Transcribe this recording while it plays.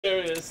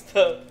Serious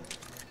though.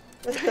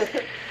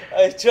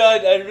 I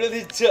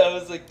really tried. I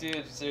was like,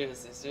 dude,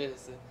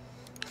 seriously.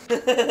 I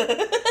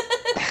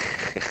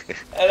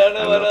don't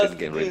know what else to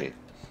do.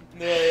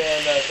 Yeah,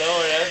 no, don't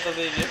worry, I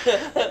believe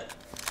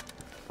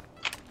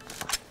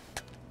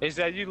you. Is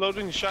that you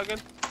loading the shotgun?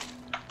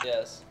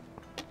 Yes.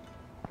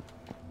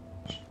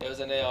 It was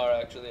an AR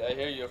actually. I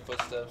hear your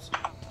footsteps.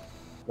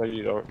 No,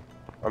 you don't.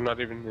 I'm not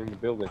even in the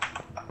building.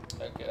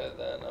 Okay,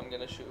 then I'm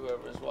gonna shoot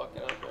whoever's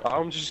walking up here.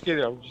 I'm just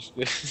kidding. I'm just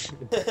kidding.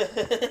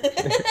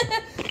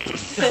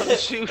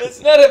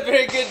 It's not a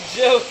very good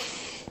joke.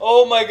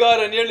 Oh my god,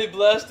 I nearly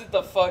blasted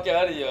the fuck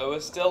out of you. I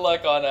was still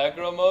like on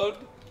aggro mode.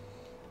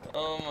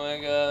 Oh my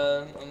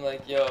god. I'm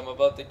like, yo, I'm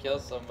about to kill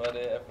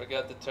somebody. I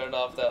forgot to turn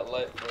off that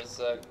light for a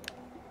sec.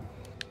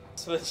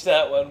 Switch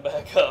that one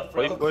back up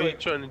real quick. Why are you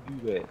trying to do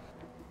that?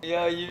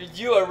 Yeah,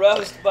 you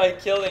aroused by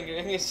killing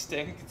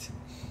instinct.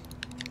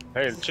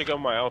 Hey, check out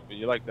my outfit.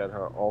 You like that,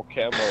 huh? All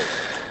camo.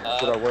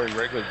 That's what I wear in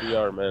regular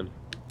VR, man.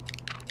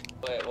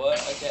 Wait, what?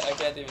 I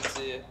can't even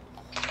see you.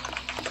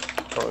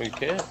 Oh, you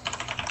can't?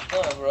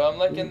 No, bro, I'm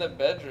like in the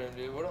bedroom,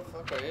 dude. Where the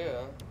fuck are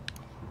you?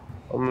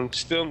 I'm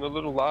still in the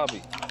little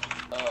lobby.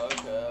 Oh,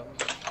 okay.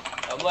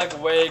 I'm like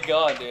way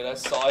gone, dude. I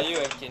saw you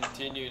and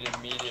continued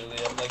immediately.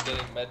 I'm like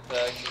getting med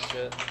packs and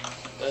shit.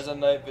 There's a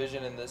night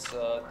vision in this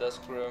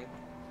desk room.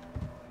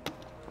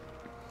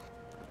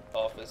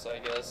 Office, I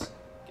guess.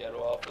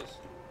 Ghetto office.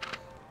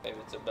 Maybe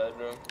it's a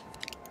bedroom.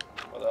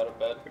 Without a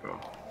bed.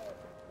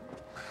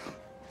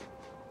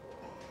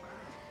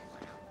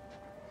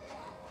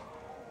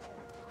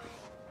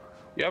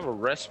 You have a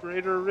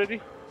respirator already?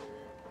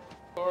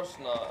 Of course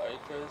not. Are you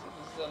crazy?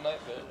 This is a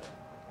night vision.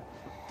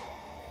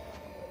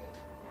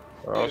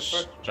 Oh,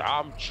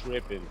 I'm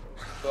tripping.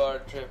 You are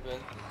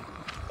tripping.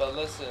 But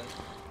listen,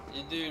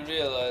 you do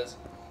realize,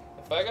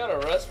 if I got a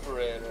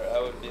respirator,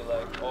 I would be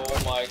like, oh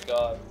my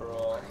god,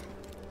 bro.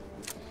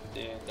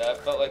 Dude, that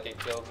felt like it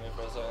killed me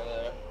for a second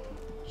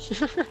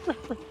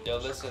there. Yo,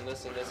 listen,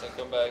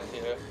 come back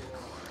here.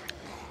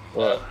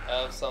 What?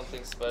 I have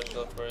something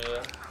special for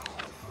you.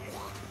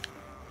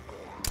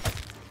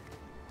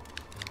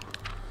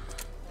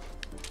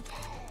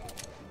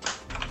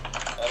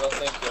 I don't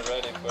think you're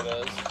ready for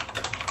this.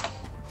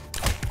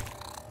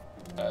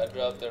 I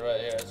dropped it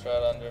right here. It's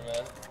right under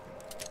me.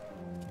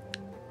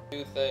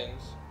 2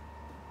 things.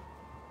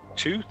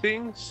 2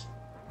 things?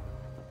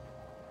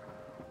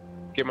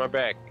 Get my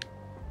back.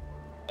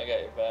 I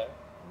got your back.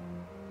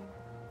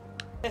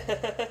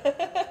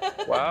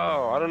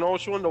 Wow, I don't know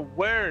which one to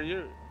wear.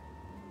 I'm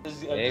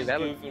just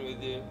goofing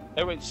with you.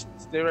 Hey, wait,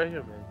 stay right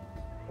here, man.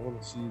 I want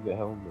to see the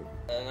helmet.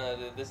 I know,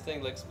 dude. This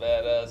thing looks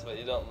badass, but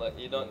you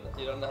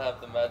don't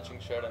have the matching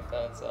shirt and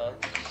pants on.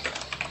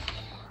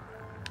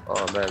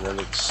 Oh man, that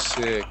looks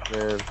sick,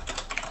 man.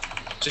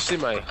 Just in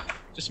my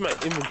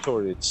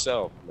inventory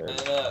itself, man. I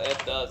know,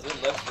 it does.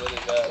 It looks really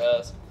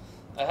badass.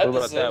 I had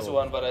the Sims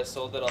one, but I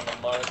sold it on the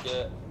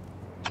market.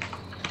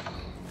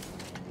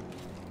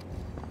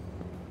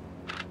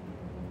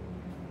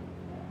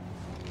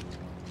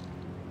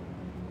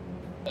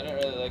 I didn't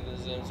really like the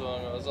Sims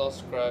one. It was all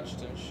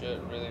scratched and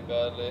shit really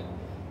badly.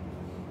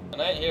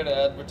 And I ain't here to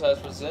advertise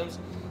for Sims.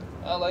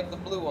 I like the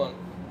blue one.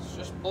 It's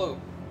just blue.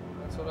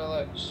 That's what I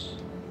like.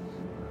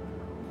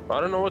 I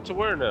don't know what to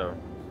wear now.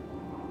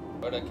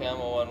 Wear the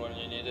camo one when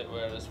you need it.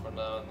 Wear this for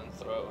now, and then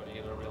throw it when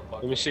you get a real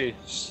bucket. Let me see.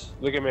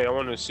 Look at me. I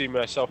want to see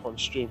myself on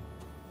stream.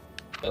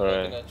 Been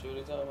looking at you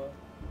every time, huh?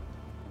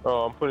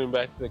 Oh, I'm putting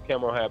back the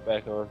camo hat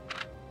back on.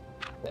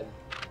 Yeah.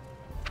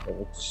 That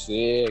looks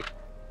sick.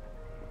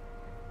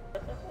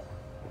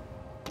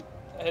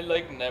 I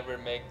like never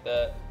make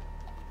that.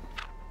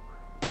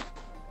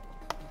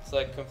 It's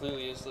like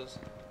completely useless.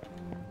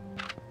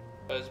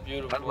 But it's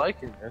beautiful. I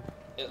like it, man.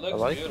 It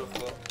looks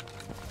beautiful.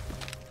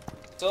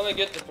 It's only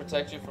good to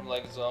protect you from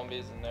like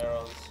zombies and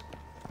arrows.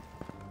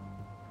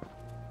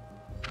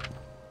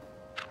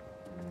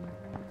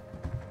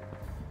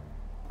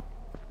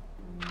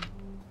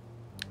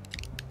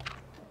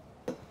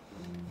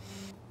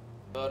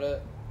 About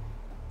it.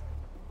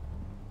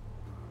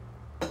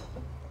 I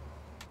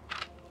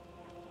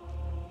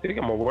think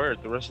I'm gonna wear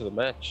it the rest of the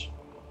match.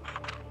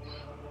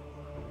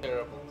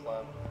 Terrible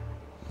plan.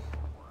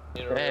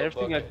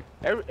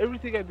 Man,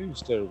 everything I do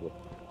is terrible.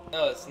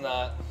 No, it's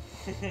not.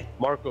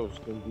 Marcos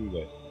can do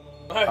that.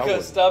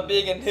 Marcos, stop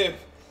being a noob.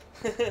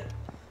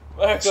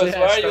 Marcos,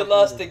 why are you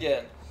lost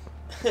again?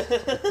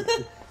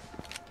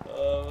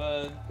 Oh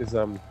man. Because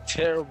I'm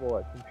terrible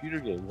at computer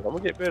games. I'm gonna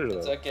get better though.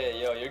 It's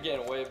okay, yo, you're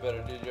getting way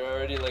better, dude. You're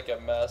already like a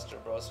master,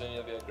 bro. Soon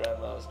you'll be a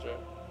grandmaster.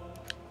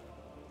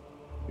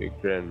 Big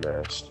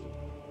grandmaster.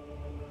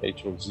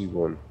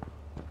 H1Z1.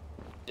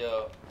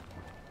 Yo,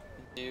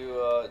 do you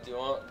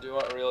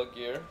want real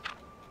gear?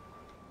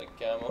 Like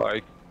camo?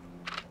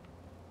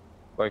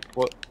 Like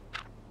what?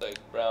 Like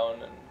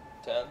brown and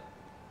tan?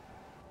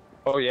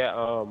 Oh yeah,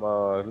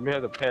 let me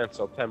have the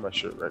pants. I'll tan my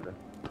shirt right now.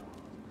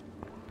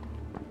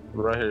 I'm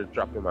right here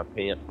dropping my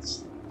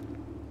pants.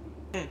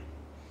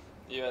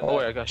 Oh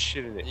wait, I got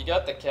shit in it. You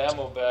got the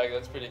camo bag,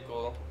 that's pretty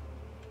cool.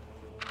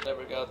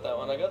 Never got that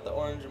one. I got the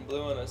orange and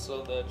blue and I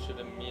sold that shit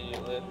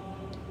immediately.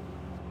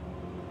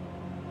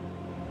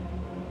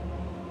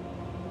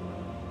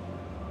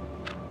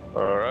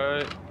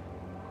 Alright.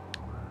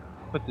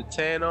 Put the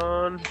tan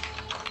on.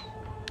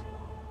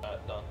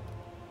 Alright, done.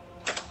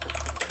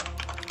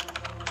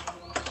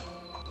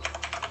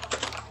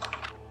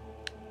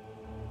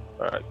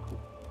 Alright,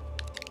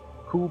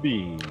 cool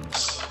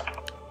beans.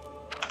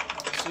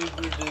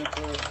 Super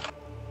duper.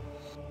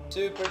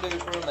 Super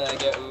duper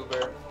mega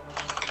Uber.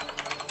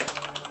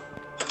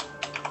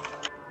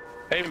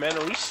 Hey man,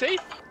 are we safe?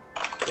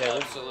 Yeah,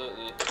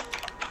 absolutely.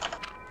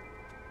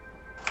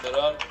 Put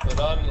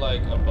on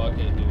like a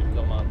bucket, dude.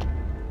 Come on.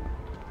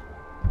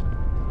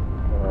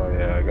 Oh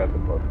yeah, I got the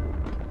bucket.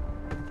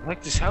 I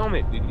like this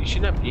helmet, dude. You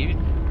should not be able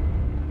to.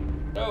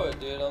 Throw it,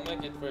 dude. I'll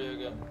make it for you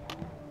again.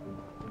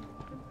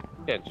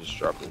 Can't just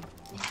drop it.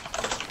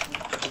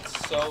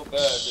 It's so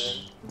bad,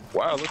 dude.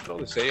 Wow, look at all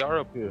this AR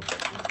up here.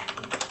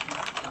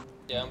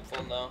 Yeah, I'm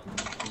full now.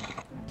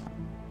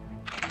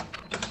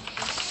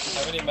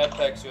 How many med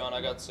packs you on?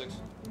 I got 6.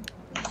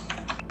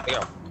 I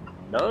got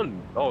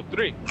none. Oh,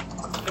 3.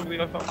 I can't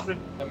believe I found 3.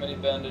 How many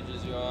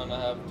bandages you on? I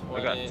have 20.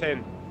 I got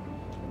 10.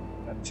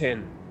 I got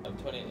 10. I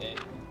have 28.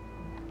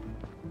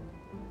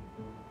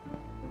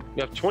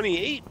 You have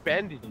 28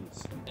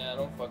 bandages. Yeah, I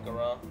don't fuck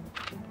around.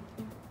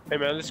 Hey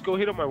man, let's go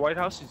hit up my White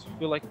House. If you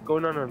feel like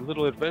going on a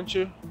little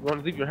adventure, you want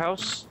to leave your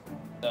house?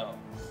 No.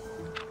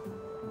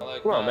 I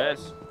like Come on, my man.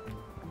 house.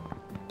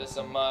 This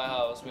is my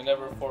house. We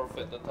never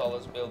forfeit the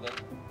tallest building.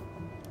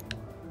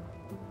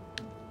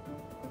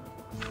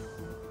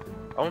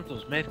 I want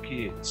those med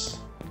kits.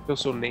 I feel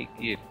so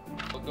naked.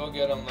 We'll go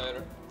get them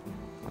later.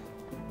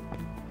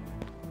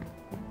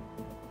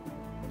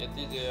 Get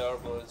these AR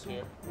bullets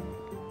here.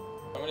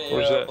 How many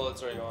Where's AR that?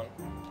 bullets are you on?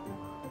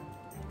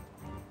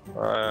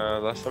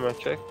 Last time I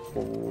checked,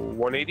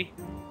 180.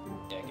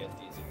 Yeah, get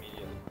these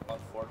immediately. On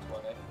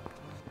 420.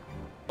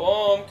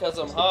 Boom, cause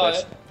I'm That's the high.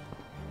 best.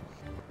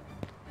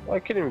 Oh, I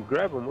can't even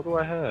grab them. What do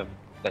I have?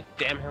 That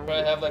damn helmet.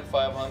 I have like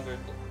 500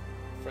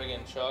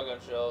 friggin' shotgun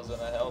shells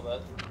and a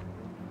helmet.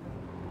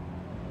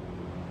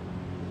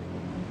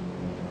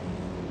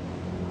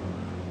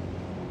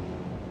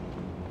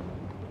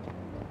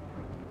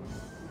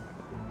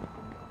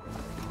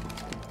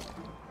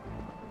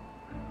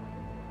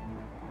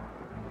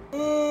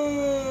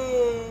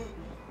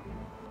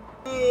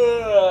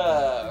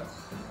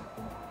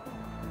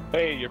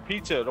 Hey, your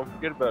pizza. Don't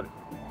forget about it.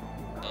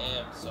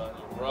 Damn, son,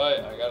 you're right.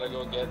 I gotta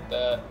go get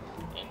that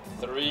in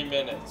 3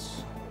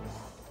 minutes.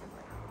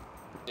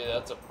 Yeah,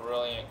 that's a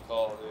brilliant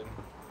call, dude.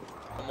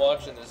 I'm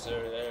watching this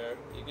area here.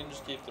 You can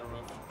just keep the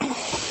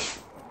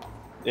roof.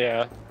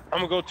 Yeah. I'm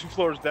gonna go 2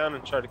 floors down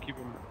and try to keep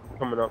them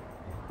coming up.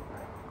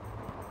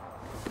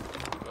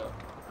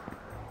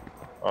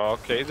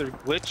 Okay, they're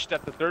glitched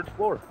at the 3rd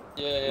floor.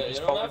 Yeah, you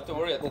don't have to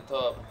worry at the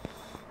top.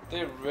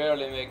 They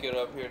rarely make it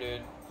up here,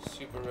 dude.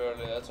 Super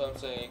rarely. That's what I'm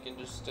saying. You can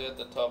just stay at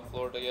the top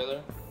floor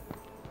together.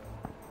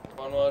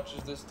 One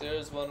watches the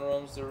stairs, one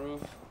roams the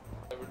roof.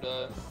 Never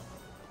die.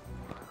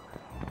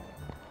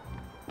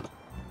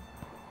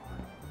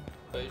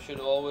 But you should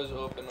always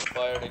open a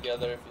fire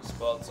together if you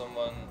spot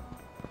someone.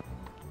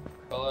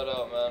 Call it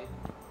out, man.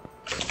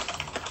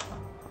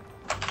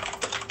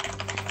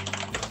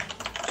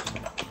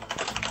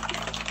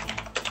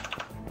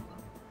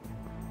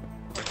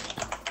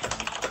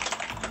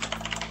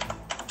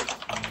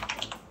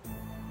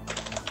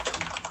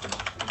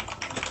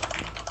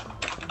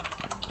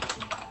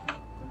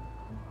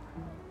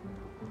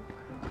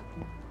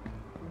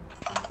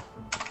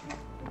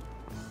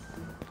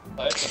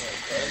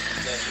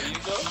 Is that where you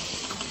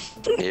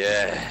go?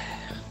 Yeah.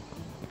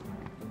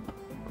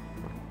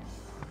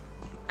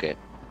 Okay.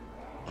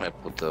 I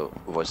put the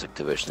voice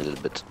activation a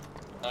little bit.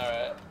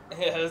 Alright.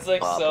 Yeah, it's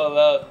like Pop. so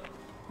loud.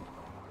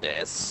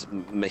 Yeah, it's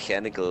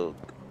mechanical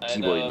I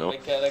keyboard, know, you know?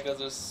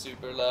 mechanicals are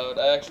super loud.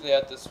 I actually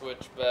had to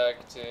switch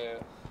back to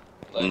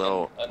like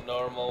No. a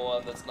normal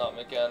one that's not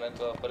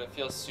mechanical, but it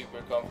feels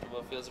super comfortable.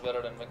 It feels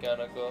better than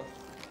mechanical.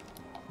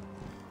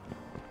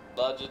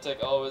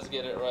 Logitech always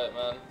get it right,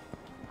 man.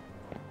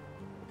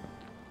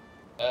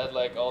 I had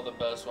like all the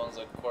best ones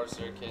like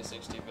Corsair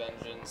K60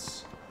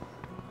 Vengeance,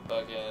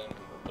 fucking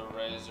the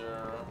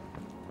Razer,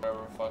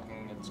 whatever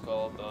fucking it's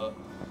called, the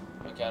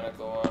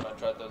mechanical one. I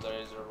tried the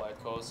Razer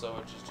Lycosa,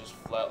 which is just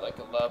flat like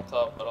a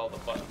laptop, but all the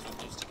buttons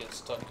would used to get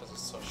stuck because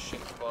it's so shit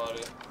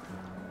quality.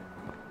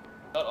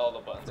 Not all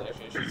the buttons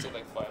actually, I should say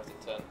like 5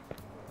 to 10.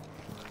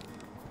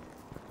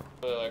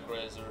 Really like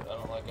Razer, I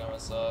don't like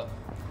MSI.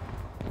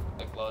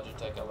 Like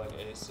Logitech, I like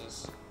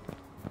Asus.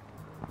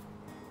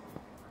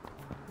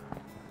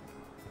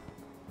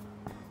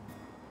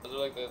 Those are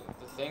like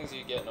the things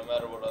you get no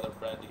matter what other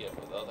brand you get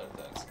with other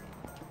things.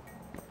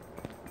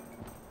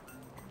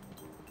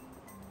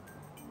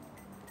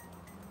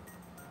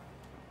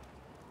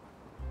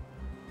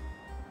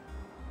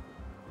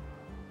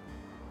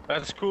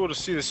 That's cool to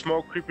see the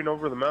smoke creeping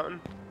over the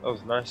mountain. That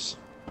was nice.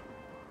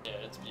 Yeah,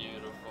 it's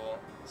beautiful.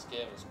 This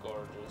game is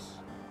gorgeous.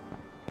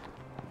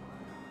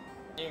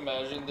 Can you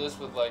imagine this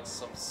with like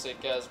some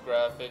sick ass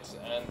graphics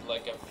and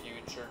like a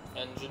future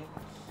engine?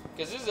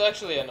 Because this is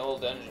actually an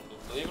old engine,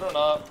 dude. Believe it or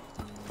not.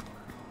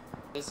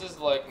 This is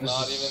like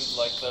not even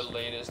like the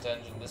latest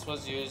engine. This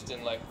was used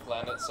in like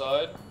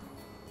PlanetSide.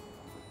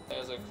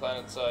 There's like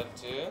PlanetSide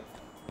 2.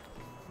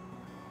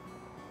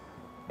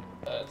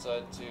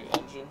 PlanetSide 2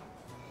 engine.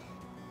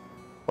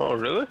 Oh,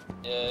 really?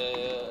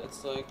 Yeah.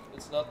 It's like,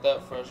 it's not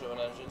that fresh of an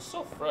engine. It's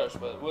still fresh,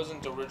 but it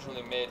wasn't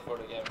originally made for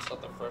the game. It's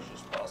not the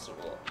freshest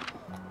possible.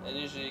 And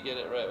usually you get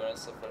it right when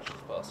it's the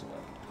freshest possible.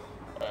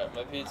 Alright,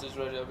 my pizza's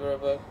ready. I'll be right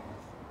back.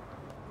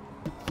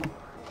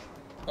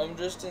 I'm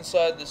just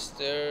inside the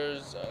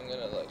stairs. I'm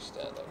gonna like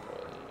stand up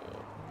right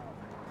here.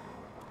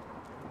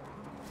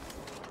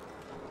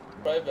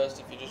 Probably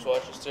best if you just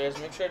watch the stairs.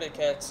 Make sure they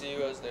can't see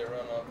you as they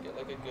run up. Get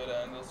like a good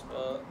angle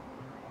spot.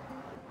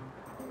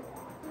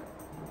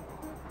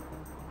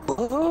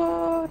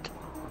 What?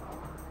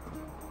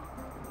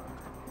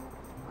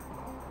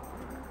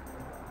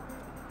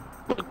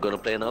 We're gonna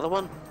play another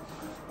one?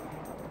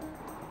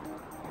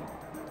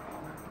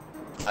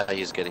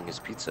 He's getting his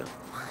pizza.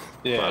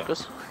 Yeah.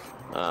 Marcus?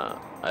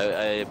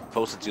 I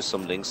posted you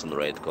some links on the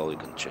Raid call, you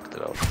can check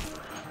that out.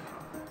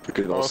 You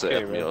can also Okay,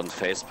 add me man. on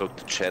Facebook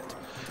to chat.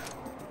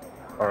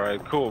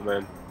 Alright, cool,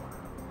 man.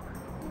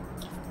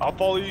 I'll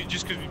follow you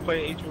just because we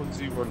play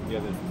H1Z1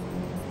 together.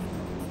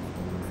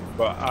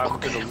 But I'm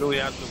gonna really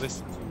have to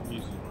listen to the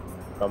music.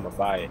 I'm gonna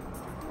buy it.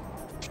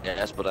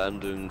 Yes, but I'm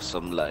doing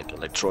some like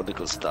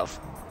electronical stuff.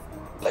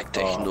 Like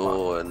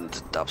techno and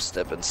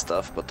dubstep and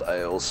stuff, but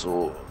I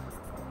also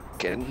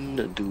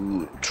can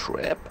do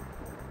trap.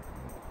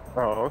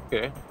 Oh,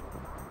 okay.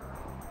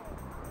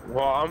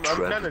 Well, I'm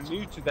Trap. kind of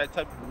new to that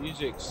type of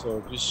music,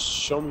 so just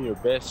show me your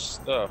best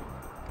stuff.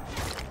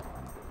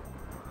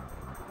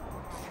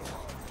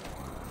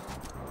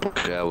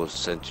 Okay, I will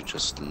send you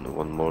just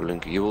one more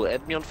link. You will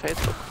add me on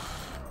Facebook?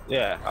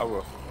 Yeah, I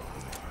will.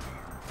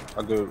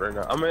 I'll do it right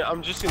now.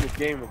 I'm just in the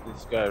game with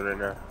this guy right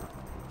now.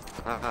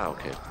 Ah,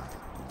 okay.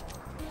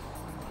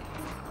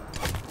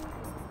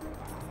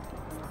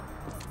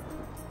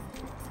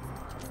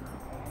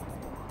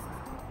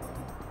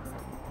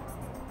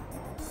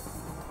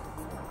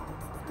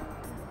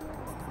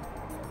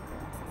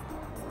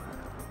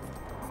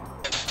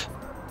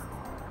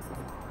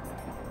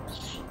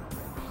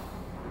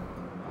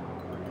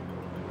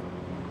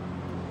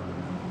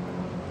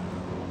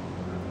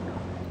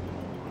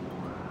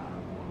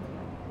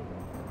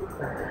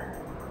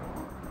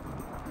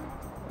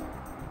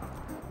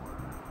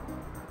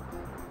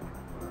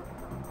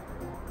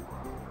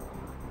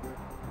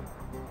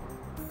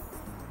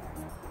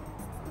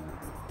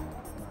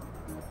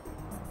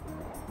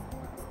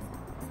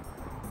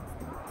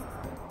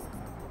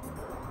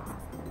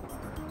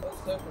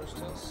 We're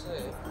still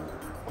safe.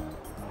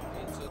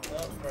 Pizza's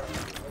not burnt. It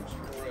looks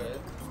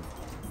great.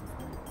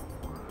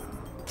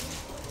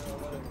 I'm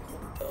gonna let it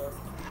cool down.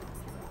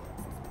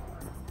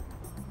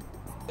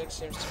 Everything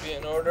seems to be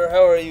in order.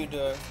 How are you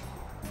doing?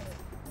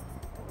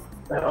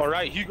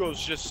 Alright, Hugo's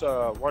just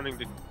wanting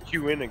to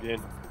queue in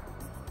again.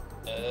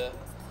 Yeah.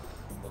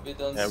 We'll be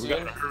done Yeah, soon. we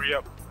gotta hurry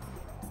up.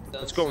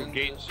 Done Let's go soon,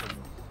 engage dude. him.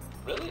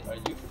 Really? Are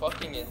you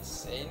fucking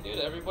insane, dude?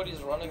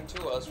 Everybody's running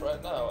to us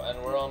right now,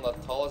 and we're on the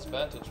tallest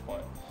vantage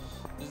point.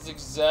 This is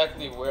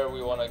exactly where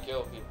we want to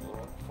kill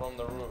people, from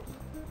the roof.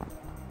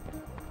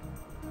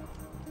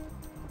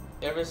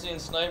 You ever seen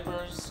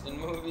snipers in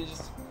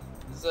movies?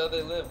 This is how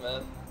they live,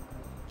 man.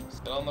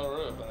 Just get on the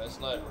roof and they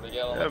snipe, or they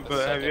get on Yeah, like the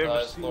but have you second ever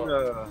highest seen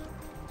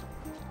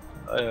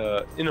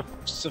floor.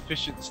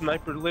 insufficient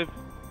sniper live?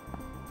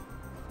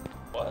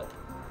 What?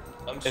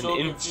 I'm An so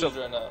confused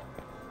right now.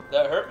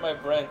 That hurt my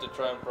brain to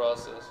try and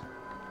process.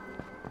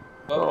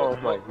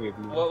 My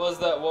goodness. What was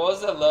that? What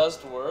was that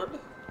last word?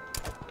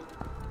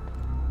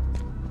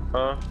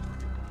 Huh?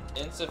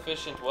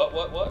 Insufficient what?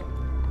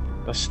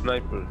 A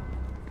sniper.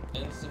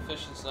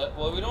 Insufficient sniper.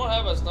 Well, we don't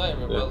have a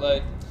sniper, Yeah. but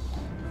like,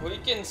 we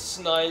can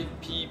snipe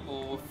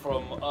people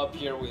from up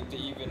here with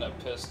even a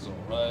pistol,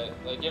 right?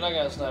 Like, you're not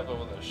gonna snipe it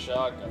with a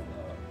shotgun,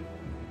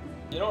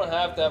 though. You don't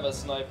have to have a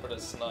sniper to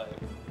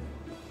snipe.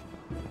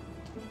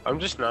 I'm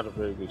just not a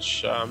very good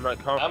shot. I'm not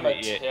I'm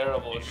confident a yet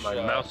terrible in my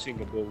shot.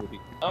 mousing ability.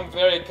 I'm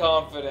very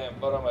confident,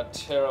 but I'm a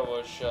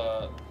terrible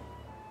shot.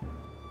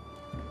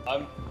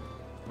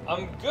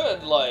 I'm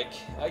good, like,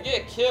 I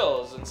get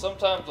kills, and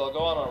sometimes I'll go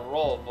on a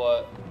roll,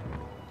 but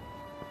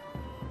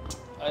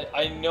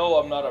I know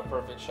I'm not a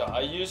perfect shot.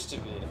 I used to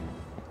be,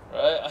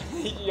 right?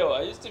 Yo,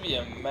 I used to be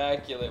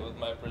immaculate with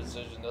my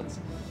precision. That's,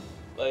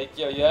 like,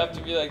 yo, you have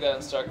to be like that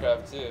in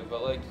StarCraft too,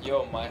 but like,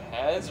 yo, my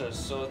hands are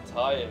so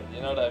tired,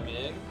 you know what I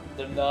mean?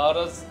 They're not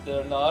as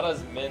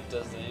mint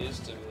as they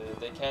used to be.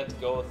 They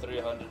can't go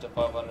 300 to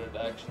 500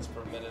 actions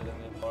per minute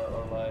anymore,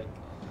 or like,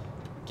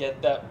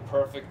 get that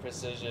perfect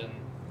precision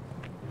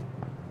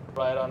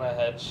right on a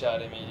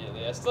headshot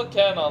immediately. I still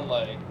can on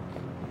like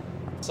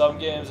some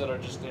games that are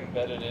just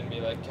embedded in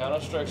me, like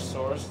Counter-Strike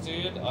Source,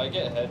 dude. I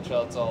get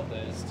headshots all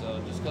day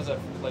still, just because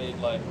I've played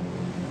like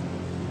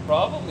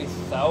probably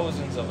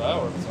thousands of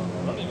hours on it.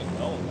 I don't even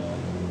know, man.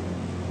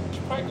 I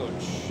should probably go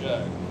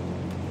check.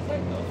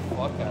 Take the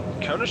fuck out of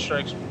that. Counter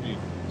Strike's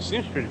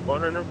seems pretty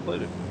fun. I never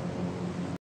played it.